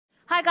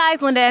Hi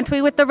guys, Linda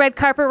Antwi with the Red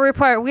Carpet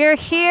Report. We're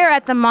here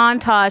at the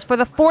Montage for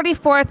the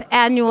 44th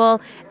Annual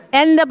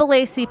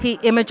NAACP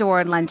Image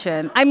Award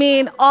Luncheon. I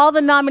mean, all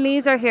the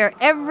nominees are here.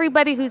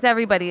 Everybody who's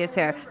everybody is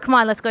here. Come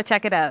on, let's go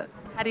check it out.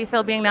 How do you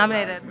feel being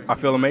nominated? I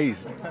feel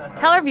amazed.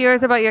 Tell our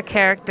viewers about your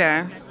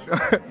character.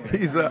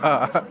 He's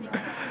a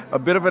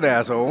bit of an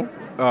asshole,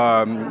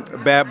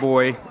 bad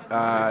boy,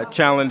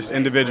 challenged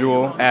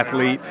individual,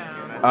 athlete,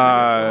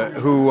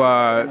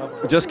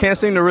 who just can't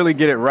seem to really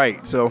get it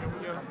right. So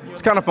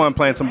it's kind of fun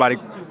playing somebody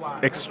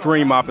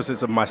extreme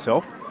opposites of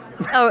myself.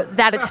 Oh,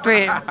 that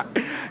extreme.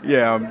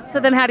 Yeah. So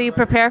then how do you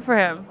prepare for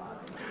him?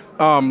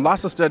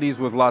 Lots of studies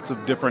with lots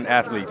of different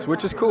athletes,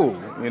 which is cool,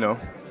 you know.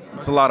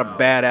 It's a lot of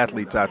bad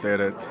athletes out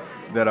there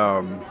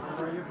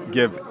that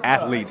give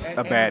athletes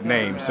a bad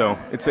name, so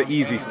it's an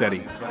easy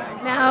study.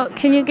 Now,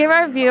 can you give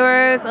our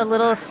viewers a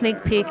little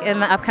sneak peek in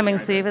the upcoming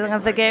season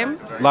of the game?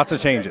 Lots of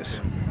changes.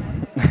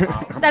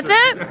 That's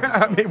it?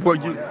 I mean, well,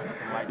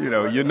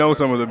 you know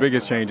some of the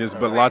biggest changes,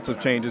 but lots of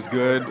changes,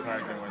 good,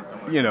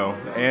 you know,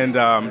 and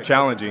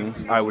challenging,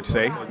 I would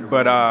say,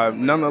 but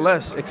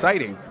nonetheless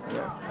exciting.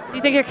 Do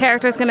you think your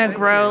character is going to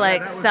grow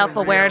like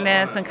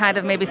self-awareness and kind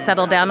of maybe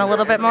settle down a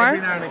little bit more?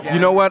 You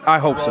know what? I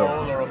hope so.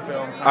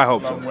 I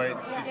hope so.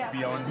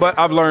 But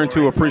I've learned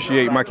to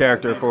appreciate my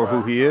character for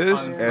who he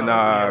is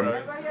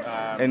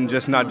and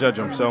just not judge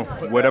him. So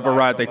whatever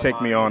ride they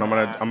take me on, I'm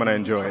gonna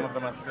enjoy it.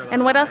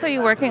 And what else are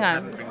you working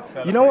on?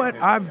 You know what?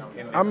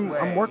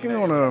 I'm working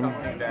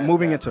on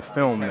moving into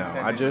film now.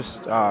 I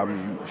just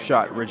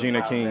shot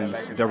Regina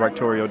King's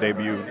directorial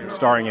debut,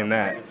 starring in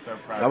that.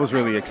 That was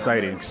really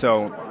exciting.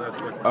 So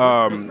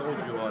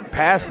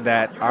past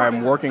that,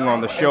 I'm working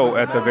on the show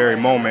at the very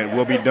moment.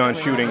 We'll be done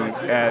shooting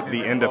at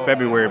the end of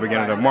February,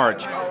 beginning of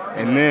March,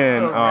 and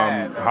then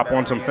hop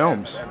on some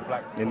films,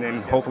 and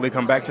then hopefully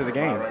come back to the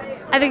game.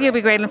 I think you'll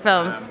be great in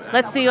films.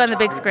 Let's see you on the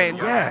big screen.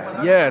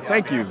 Yeah,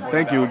 thank you.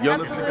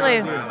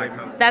 Absolutely.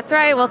 That's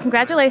right. Well,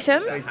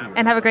 congratulations,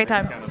 and have a great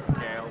time.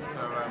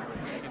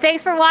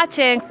 Thanks for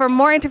watching. For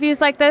more interviews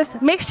like this,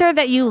 make sure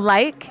that you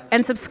like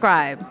and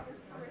subscribe.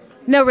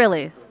 No,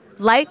 really.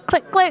 Like,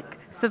 click,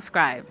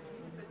 subscribe.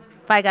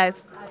 Bye, guys.